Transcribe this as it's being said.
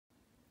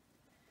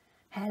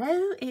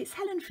Hello, it's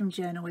Helen from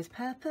Journal with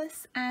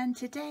Purpose, and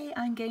today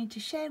I'm going to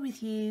share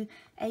with you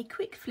a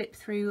quick flip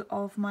through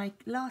of my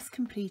last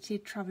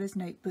completed Traveller's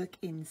Notebook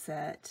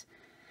insert.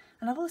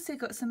 And I've also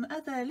got some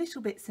other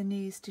little bits of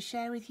news to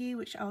share with you,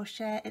 which I'll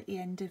share at the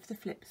end of the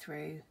flip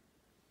through.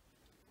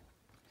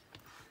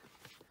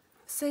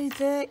 So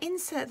the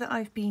insert that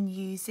I've been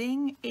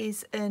using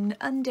is an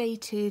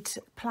undated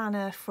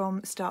planner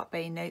from Start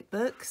Bay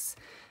Notebooks,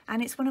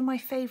 and it's one of my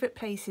favourite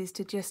places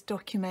to just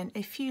document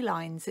a few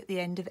lines at the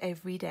end of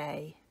every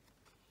day.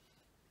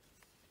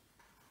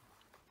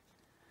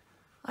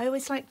 I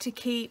always like to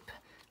keep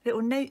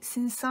little notes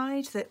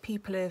inside that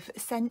people have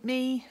sent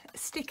me,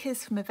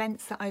 stickers from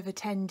events that I've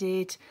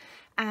attended,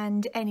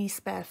 and any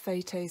spare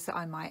photos that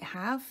I might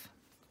have.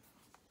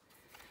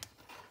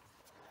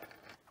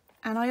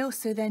 And I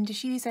also then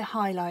just use a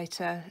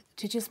highlighter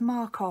to just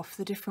mark off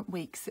the different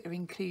weeks that are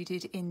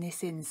included in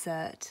this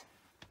insert.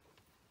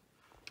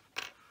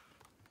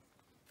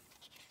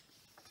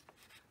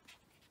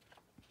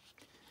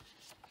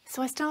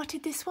 So I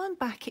started this one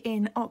back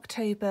in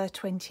October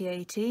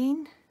 2018.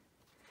 And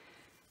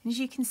as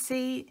you can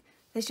see,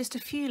 there's just a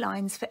few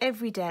lines for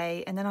every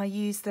day, and then I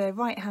use the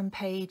right hand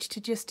page to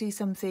just do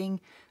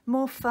something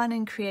more fun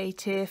and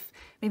creative,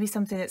 maybe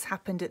something that's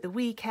happened at the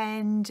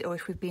weekend, or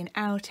if we've been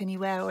out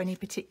anywhere, or any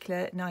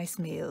particular nice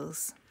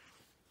meals.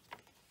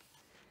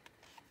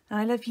 And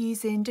I love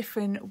using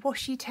different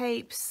washi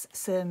tapes,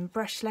 some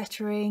brush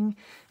lettering,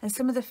 and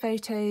some of the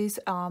photos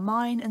are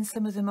mine and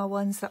some of them are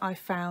ones that I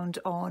found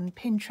on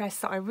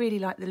Pinterest that I really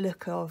like the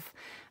look of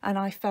and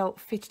I felt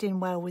fitted in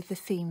well with the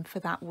theme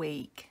for that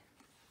week.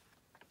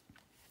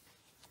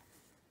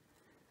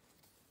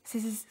 So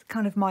this is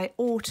kind of my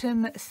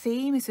autumn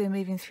theme as we're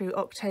moving through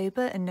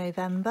October and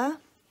November.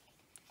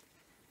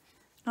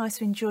 I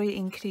also enjoy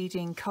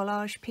including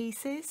collage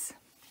pieces.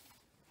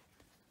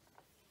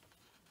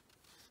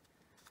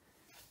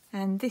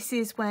 And this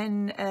is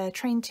when a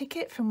train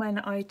ticket from when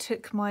I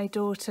took my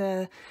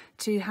daughter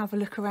to have a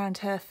look around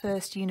her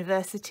first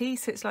university.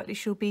 So it's likely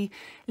she'll be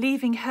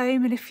leaving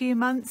home in a few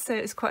months. So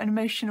it's quite an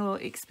emotional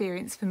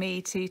experience for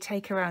me to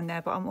take her around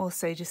there, but I'm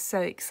also just so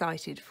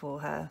excited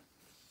for her.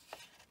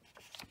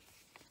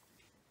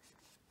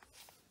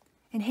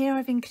 And here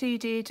I've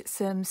included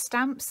some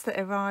stamps that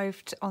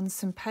arrived on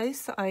some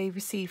posts that I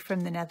received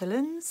from the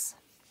Netherlands.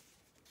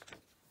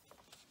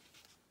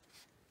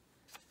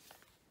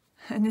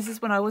 And this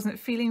is when I wasn't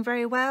feeling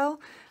very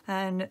well,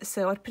 and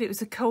so I'd put it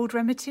was a cold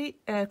remedy.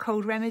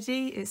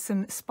 It's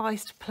some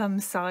spiced plum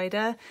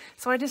cider.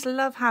 So I just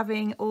love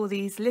having all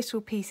these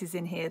little pieces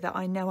in here that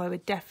I know I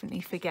would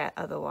definitely forget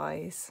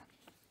otherwise.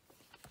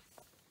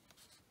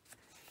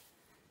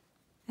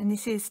 And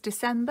this is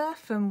December,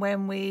 from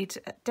when we'd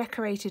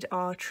decorated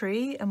our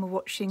tree and were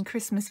watching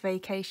Christmas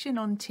Vacation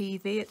on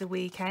TV at the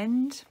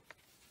weekend.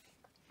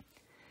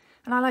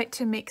 And I like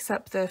to mix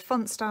up the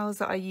font styles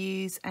that I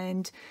use,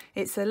 and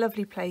it's a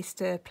lovely place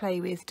to play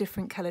with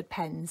different coloured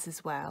pens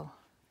as well.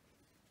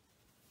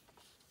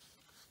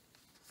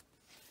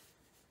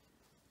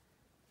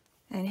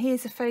 And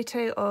here's a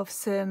photo of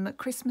some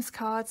Christmas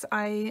cards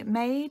I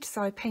made.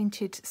 So I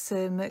painted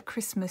some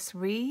Christmas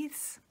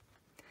wreaths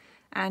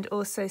and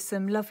also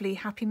some lovely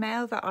happy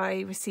mail that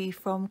I received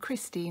from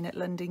Christine at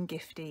London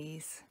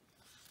Gifties.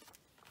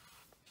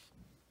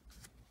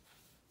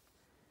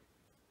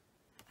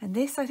 And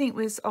this, I think,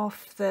 was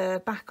off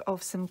the back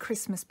of some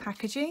Christmas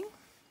packaging.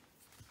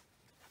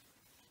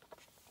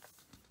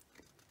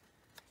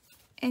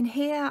 In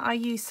here I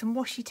used some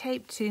washi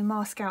tape to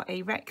mask out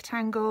a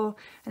rectangle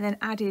and then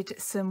added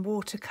some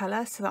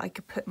watercolour so that I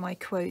could put my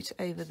quote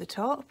over the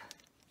top.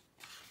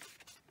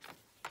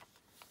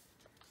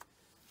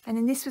 And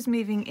then this was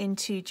moving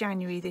into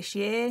January this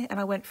year, and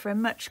I went for a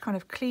much kind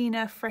of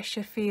cleaner,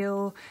 fresher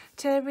feel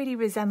to really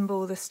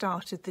resemble the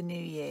start of the new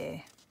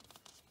year.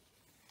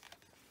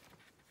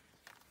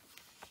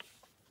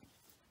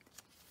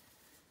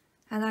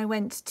 And I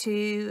went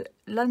to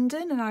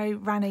London and I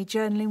ran a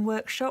journaling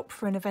workshop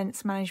for an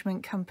events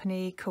management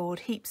company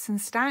called Heaps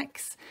and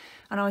Stacks.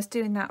 And I was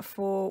doing that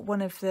for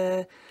one of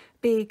the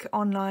big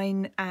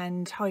online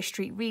and high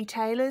street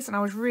retailers, and I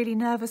was really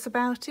nervous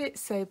about it.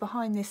 So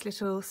behind this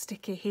little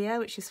sticker here,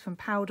 which is from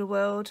Powder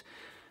World,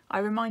 I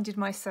reminded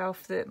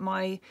myself that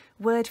my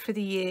word for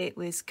the year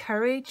was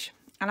courage,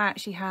 and I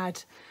actually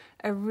had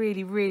a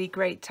really, really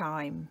great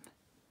time.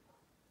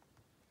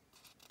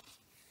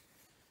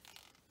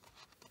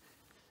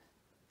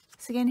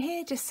 So again,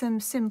 here just some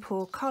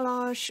simple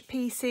collage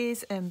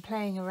pieces and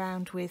playing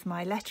around with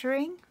my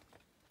lettering.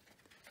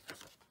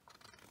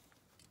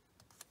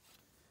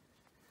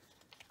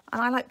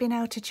 And I like being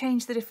able to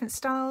change the different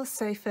styles.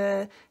 So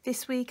for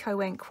this week I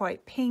went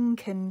quite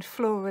pink and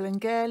floral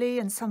and girly,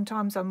 and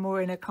sometimes I'm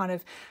more in a kind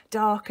of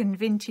dark and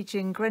vintage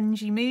and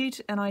grungy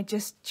mood, and I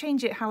just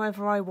change it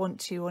however I want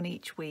to on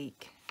each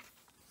week.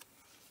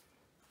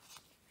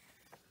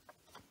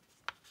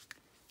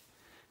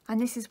 And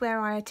this is where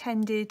I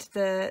attended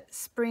the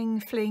Spring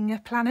Fling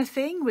planner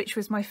thing, which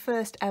was my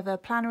first ever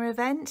planner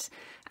event,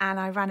 and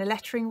I ran a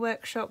lettering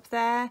workshop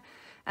there,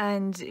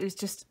 and it was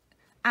just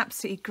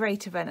absolutely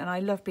great event, and I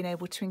love being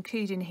able to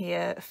include in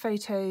here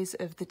photos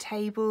of the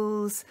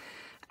tables,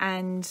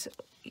 and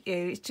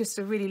it's just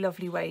a really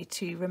lovely way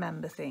to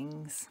remember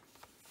things.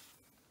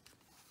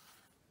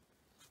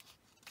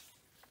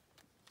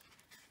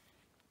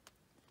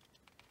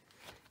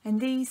 And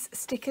these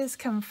stickers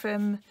come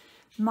from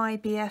My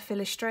BF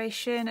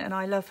Illustration, and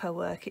I love her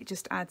work. It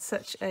just adds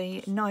such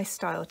a nice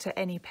style to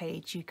any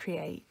page you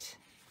create.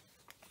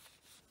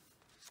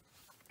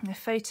 A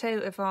photo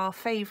of our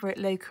favourite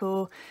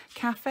local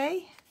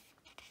cafe.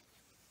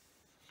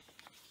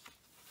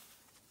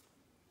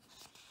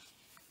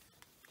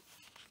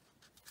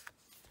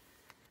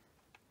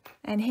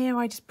 And here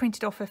I just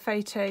printed off a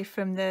photo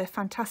from the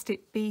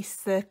Fantastic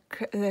Beasts, the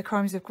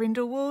Crimes of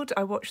Grindelwald.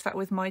 I watched that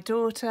with my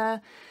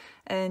daughter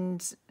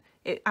and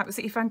it's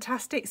absolutely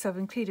fantastic. So I've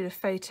included a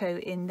photo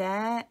in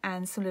there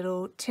and some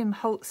little Tim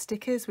Holt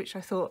stickers, which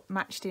I thought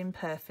matched in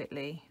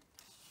perfectly.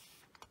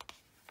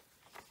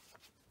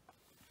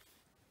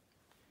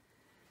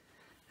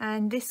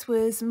 And this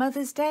was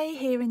Mother's Day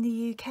here in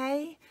the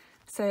UK.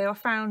 So I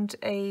found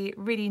a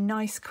really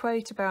nice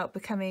quote about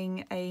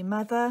becoming a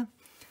mother.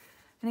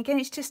 And again,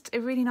 it's just a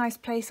really nice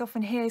place.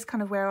 Often here is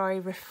kind of where I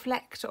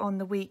reflect on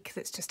the week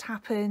that's just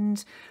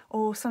happened,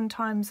 or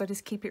sometimes I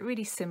just keep it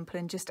really simple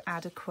and just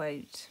add a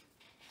quote.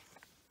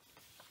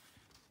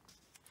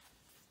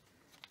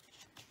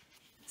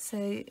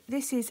 So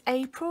this is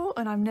April,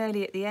 and I'm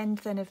nearly at the end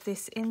then of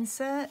this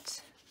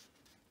insert.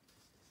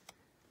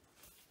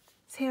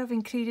 So here I've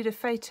included a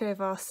photo of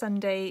our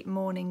Sunday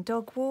morning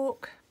dog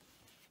walk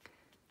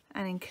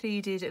and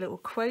included a little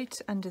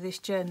quote under this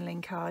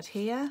journaling card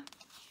here.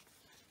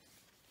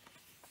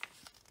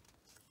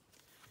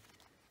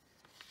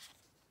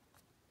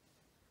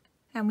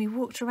 And we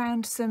walked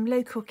around some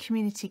local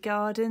community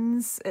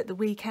gardens at the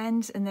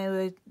weekend, and they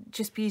were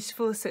just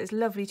beautiful, so it was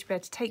lovely to be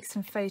able to take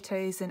some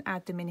photos and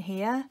add them in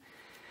here.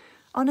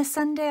 On a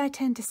Sunday I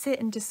tend to sit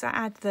and just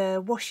add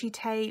the washi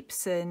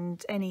tapes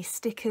and any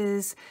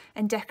stickers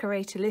and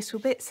decorate a little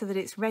bit so that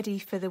it's ready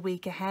for the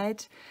week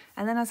ahead.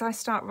 And then as I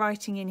start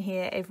writing in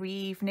here every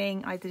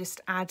evening, I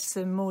just add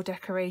some more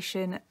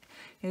decoration,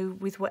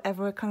 with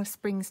whatever kind of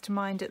springs to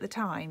mind at the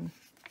time.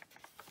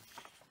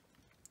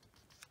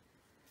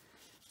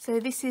 So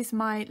this is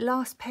my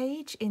last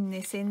page in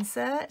this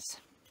insert,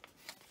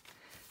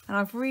 and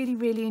I've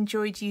really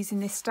enjoyed using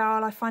this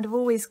style. I find I've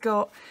always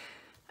got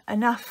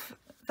enough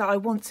that I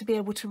want to be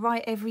able to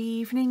write every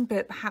evening,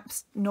 but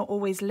perhaps not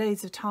always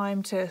loads of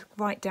time to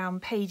write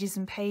down pages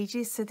and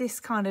pages. So this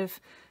kind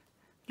of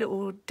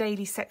little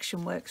daily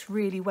section works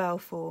really well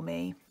for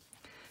me.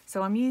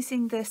 So I'm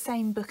using the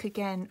same book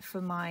again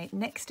for my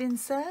next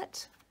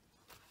insert.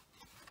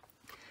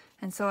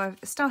 And so I've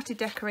started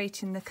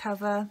decorating the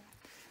cover,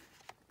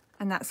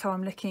 and that's how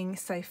I'm looking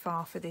so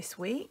far for this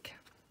week.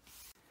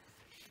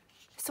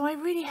 So I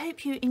really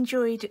hope you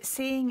enjoyed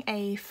seeing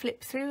a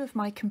flip through of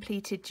my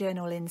completed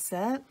journal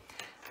insert.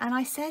 And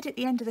I said at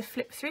the end of the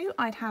flip through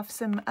I'd have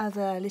some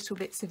other little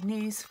bits of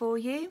news for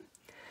you.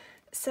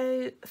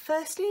 So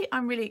firstly,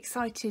 I'm really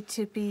excited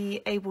to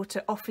be able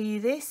to offer you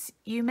this.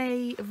 You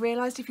may have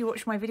realised if you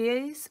watch my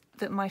videos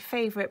that my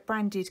favourite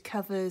branded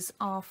covers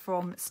are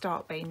from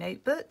Start Bay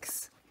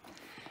Notebooks.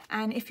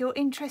 And if you're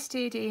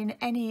interested in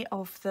any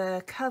of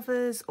the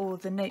covers or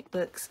the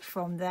notebooks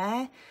from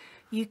there,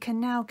 you can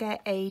now get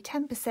a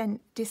 10%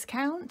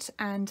 discount,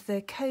 and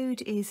the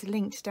code is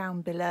linked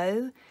down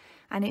below,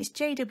 and it's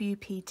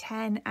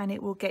JWP10, and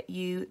it will get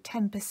you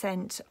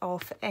 10%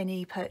 off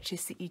any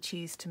purchase that you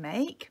choose to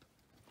make.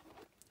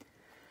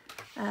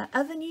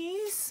 Other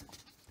news.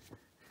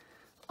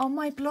 On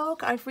my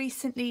blog, I've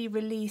recently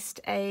released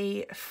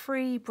a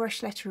free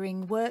brush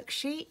lettering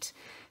worksheet.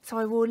 So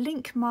I will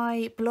link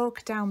my blog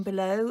down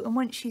below, and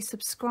once you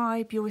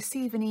subscribe, you'll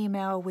receive an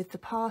email with the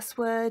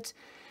password,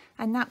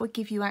 and that will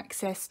give you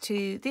access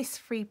to this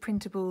free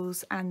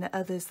printables and the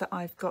others that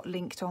I've got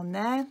linked on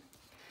there.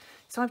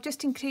 So I've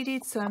just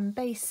included some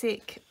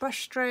basic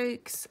brush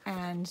strokes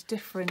and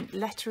different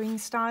lettering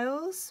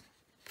styles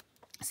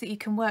so that you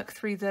can work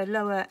through the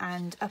lower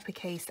and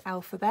uppercase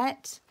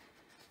alphabet.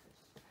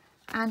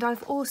 And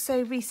I've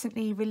also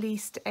recently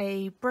released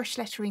a brush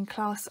lettering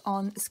class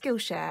on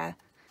Skillshare.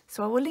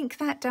 So I will link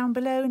that down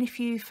below, and if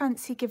you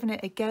fancy giving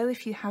it a go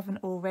if you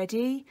haven't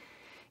already,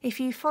 if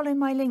you follow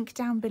my link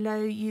down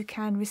below, you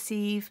can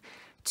receive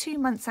 2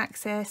 months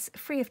access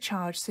free of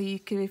charge, so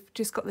you've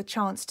just got the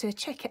chance to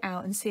check it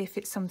out and see if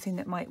it's something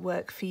that might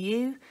work for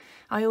you.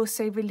 I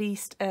also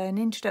released an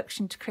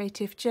Introduction to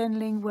Creative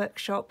Journaling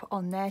workshop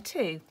on there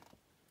too.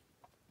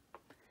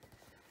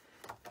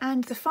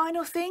 And the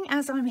final thing,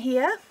 as I'm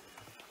here,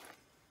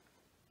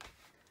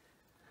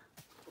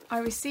 I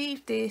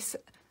received this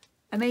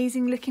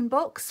amazing looking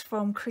box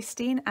from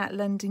Christine at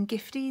London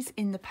Gifties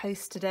in the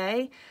post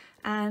today,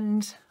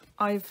 and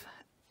I've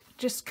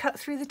just cut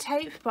through the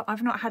tape, but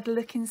I've not had a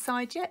look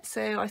inside yet,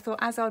 so I thought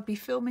as I'd be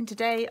filming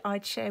today,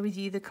 I'd share with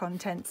you the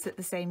contents at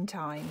the same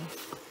time.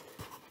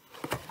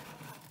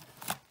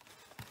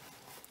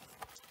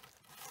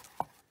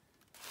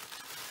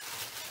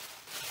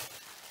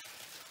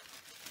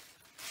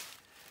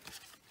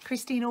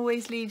 Christine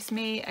always leaves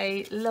me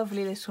a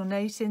lovely little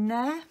note in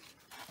there.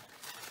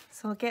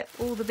 So I'll get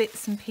all the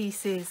bits and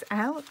pieces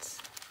out.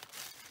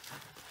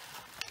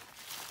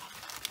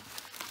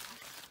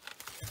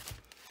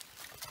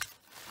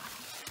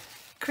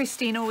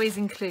 Christine always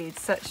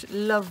includes such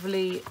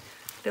lovely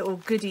little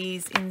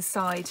goodies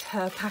inside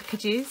her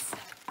packages.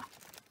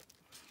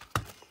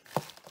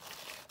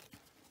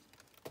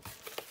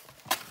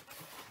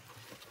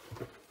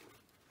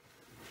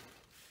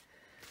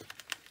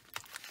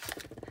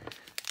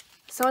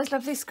 So I always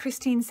love this.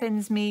 Christine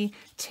sends me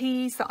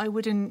teas that I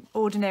wouldn't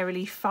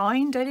ordinarily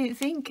find, I don't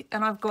think.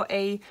 And I've got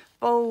a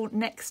bowl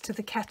next to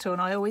the kettle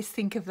and I always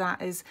think of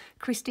that as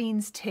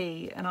Christine's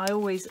tea. And I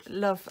always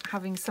love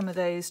having some of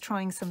those,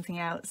 trying something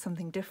out,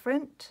 something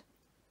different.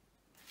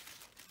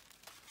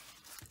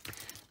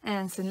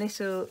 And some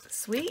little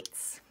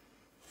sweets.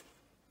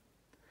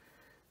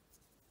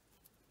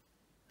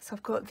 So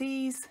I've got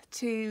these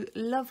two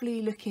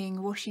lovely looking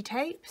washi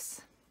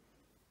tapes.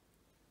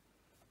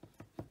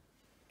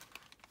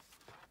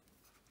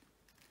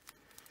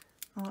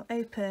 I'll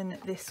open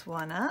this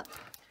one up.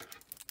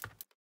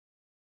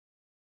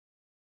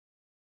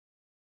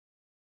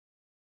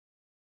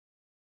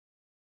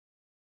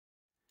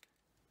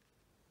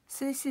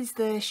 So this is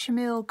the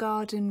Shamil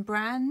Garden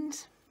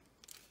brand,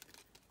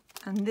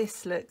 and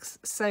this looks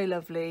so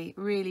lovely,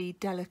 really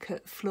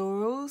delicate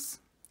florals,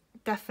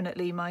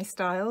 definitely my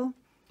style.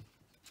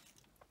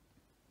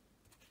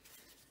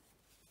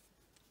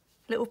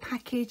 Little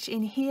package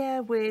in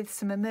here with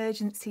some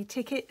emergency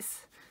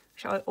tickets,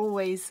 which I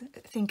always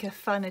think a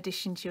fun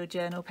addition to your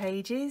journal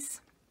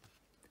pages.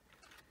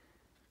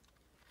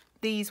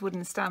 These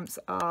wooden stamps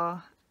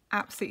are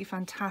absolutely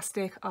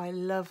fantastic. I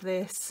love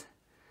this.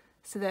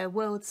 So they're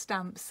World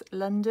Stamps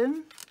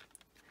London.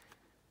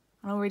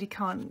 I already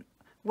can't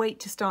wait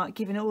to start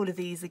giving all of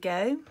these a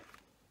go.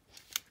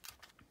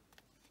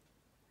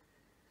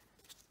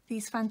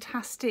 These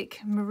fantastic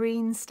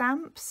marine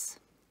stamps.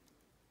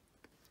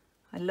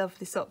 I love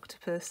this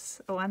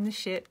octopus. Oh, and the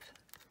ship.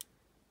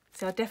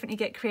 So I'll definitely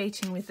get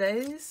creating with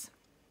those.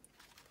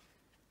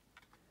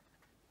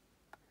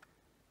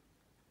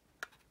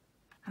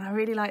 And I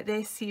really like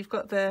this. You've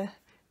got the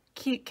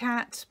cute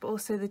cat, but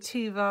also the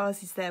two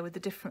vases there with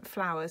the different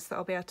flowers, that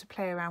I'll be able to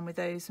play around with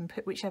those and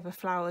put whichever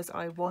flowers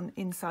I want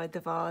inside the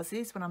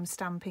vases when I'm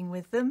stamping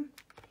with them.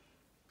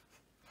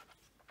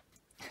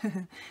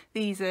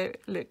 These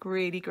look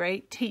really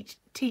great.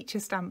 Teacher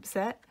stamp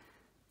set.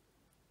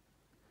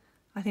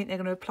 I think they're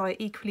going to apply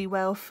equally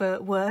well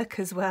for work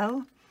as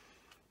well.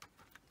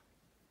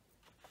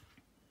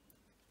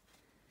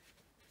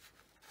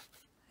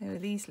 Oh,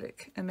 these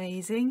look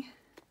amazing.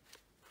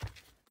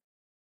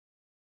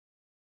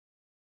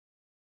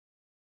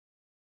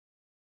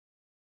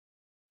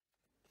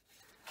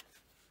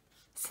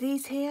 So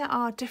these here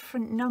are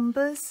different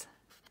numbers,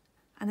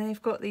 and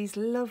they've got these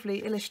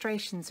lovely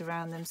illustrations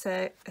around them.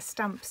 So a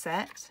stamp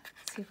set.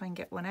 Let's see if I can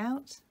get one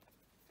out.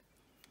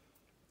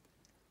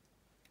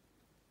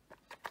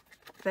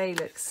 They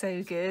look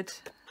so good.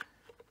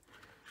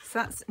 So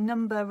that's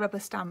number rubber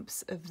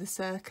stamps of the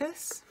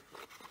circus.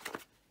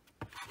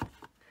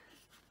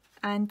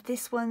 And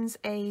this one's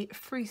a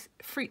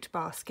fruit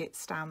basket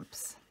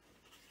stamps.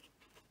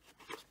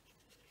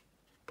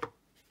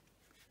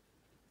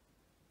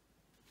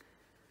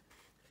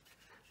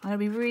 I'm going to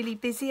be really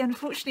busy,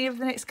 unfortunately, over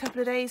the next couple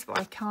of days, but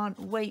I can't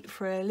wait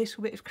for a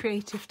little bit of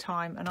creative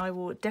time, and I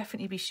will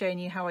definitely be showing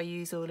you how I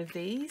use all of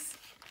these.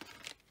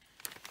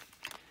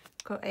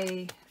 Got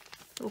a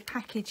little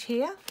package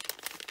here.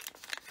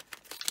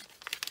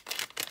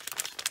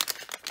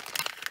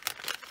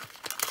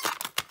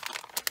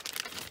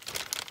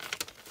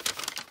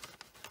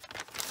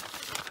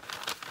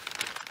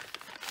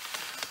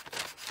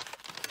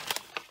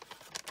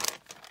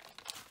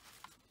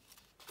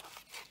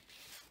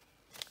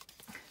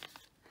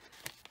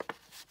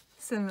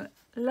 Some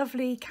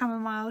lovely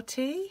chamomile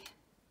tea.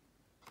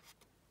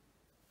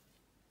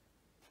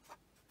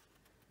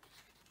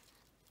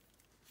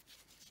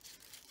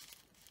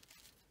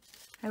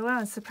 Oh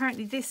wow, so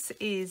apparently this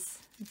is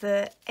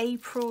the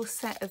April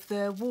set of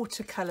the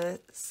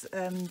watercolours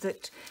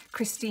that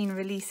Christine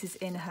releases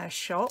in her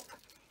shop.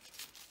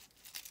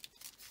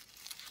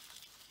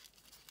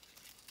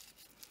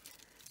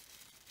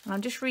 And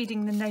I'm just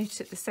reading the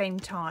note at the same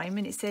time,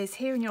 and it says,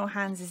 here in your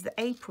hands is the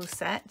April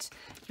set.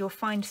 You'll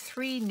find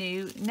 3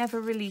 new,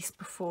 never released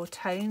before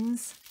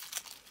tones.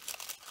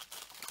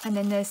 And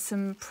then there's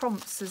some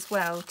prompts as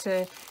well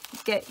to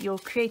get your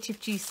creative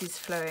juices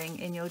flowing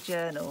in your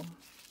journal.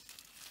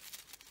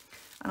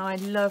 And I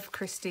love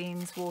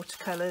Christine's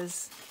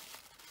watercolours.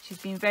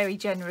 She's been very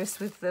generous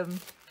with them.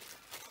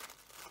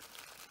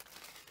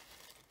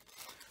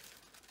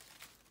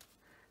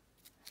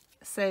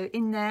 So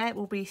in there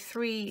will be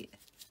 3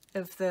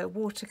 of the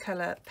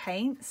watercolour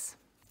paints,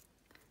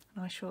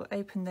 and I shall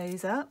open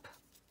those up.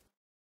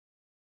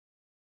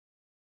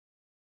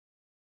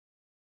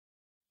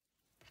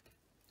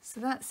 So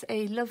that's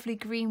a lovely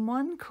green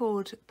one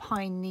called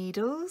Pine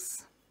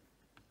Needles.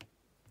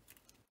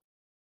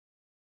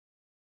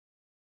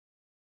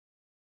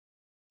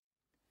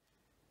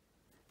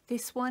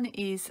 This one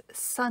is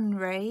Sun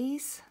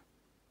Rays.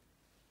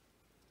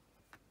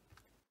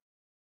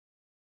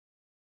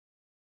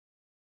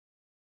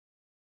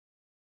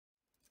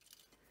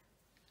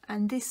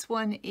 And this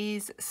one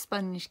is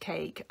Sponge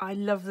Cake. I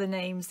love the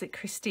names that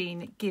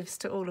Christine gives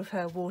to all of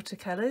her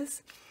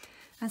watercolours.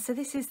 And so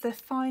this is the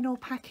final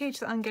package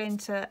that I'm going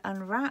to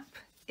unwrap.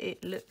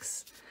 It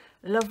looks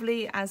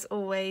lovely as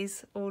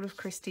always, all of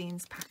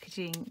Christine's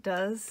packaging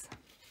does.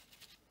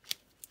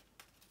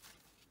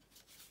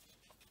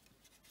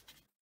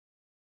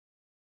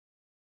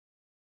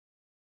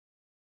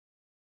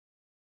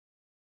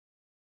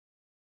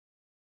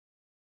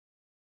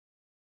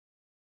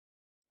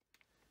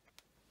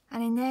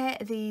 And in there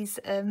are these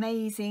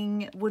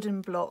amazing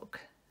wooden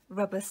block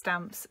rubber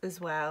stamps as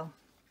well.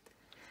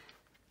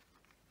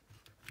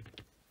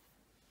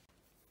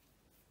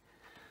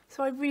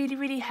 So I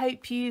really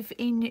hope you've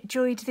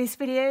enjoyed this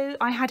video.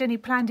 I had only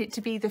planned it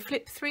to be the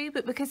flip through,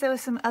 but because there were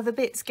some other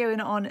bits going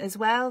on as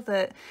well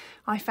that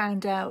I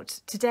found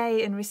out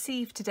today and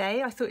received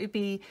today, I thought it'd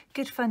be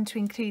good fun to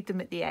include them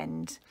at the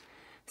end.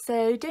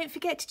 So don't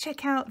forget to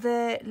check out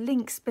the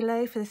links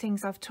below for the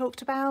things I've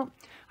talked about.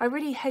 I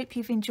really hope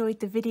you've enjoyed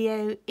the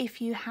video.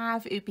 If you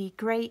have, it would be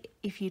great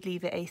if you'd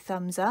leave it a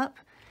thumbs up.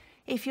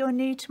 If you're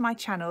new to my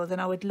channel, then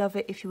I would love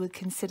it if you would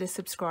consider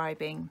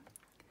subscribing.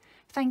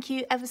 Thank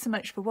you ever so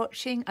much for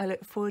watching. I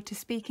look forward to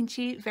speaking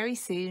to you very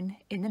soon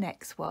in the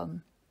next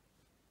one.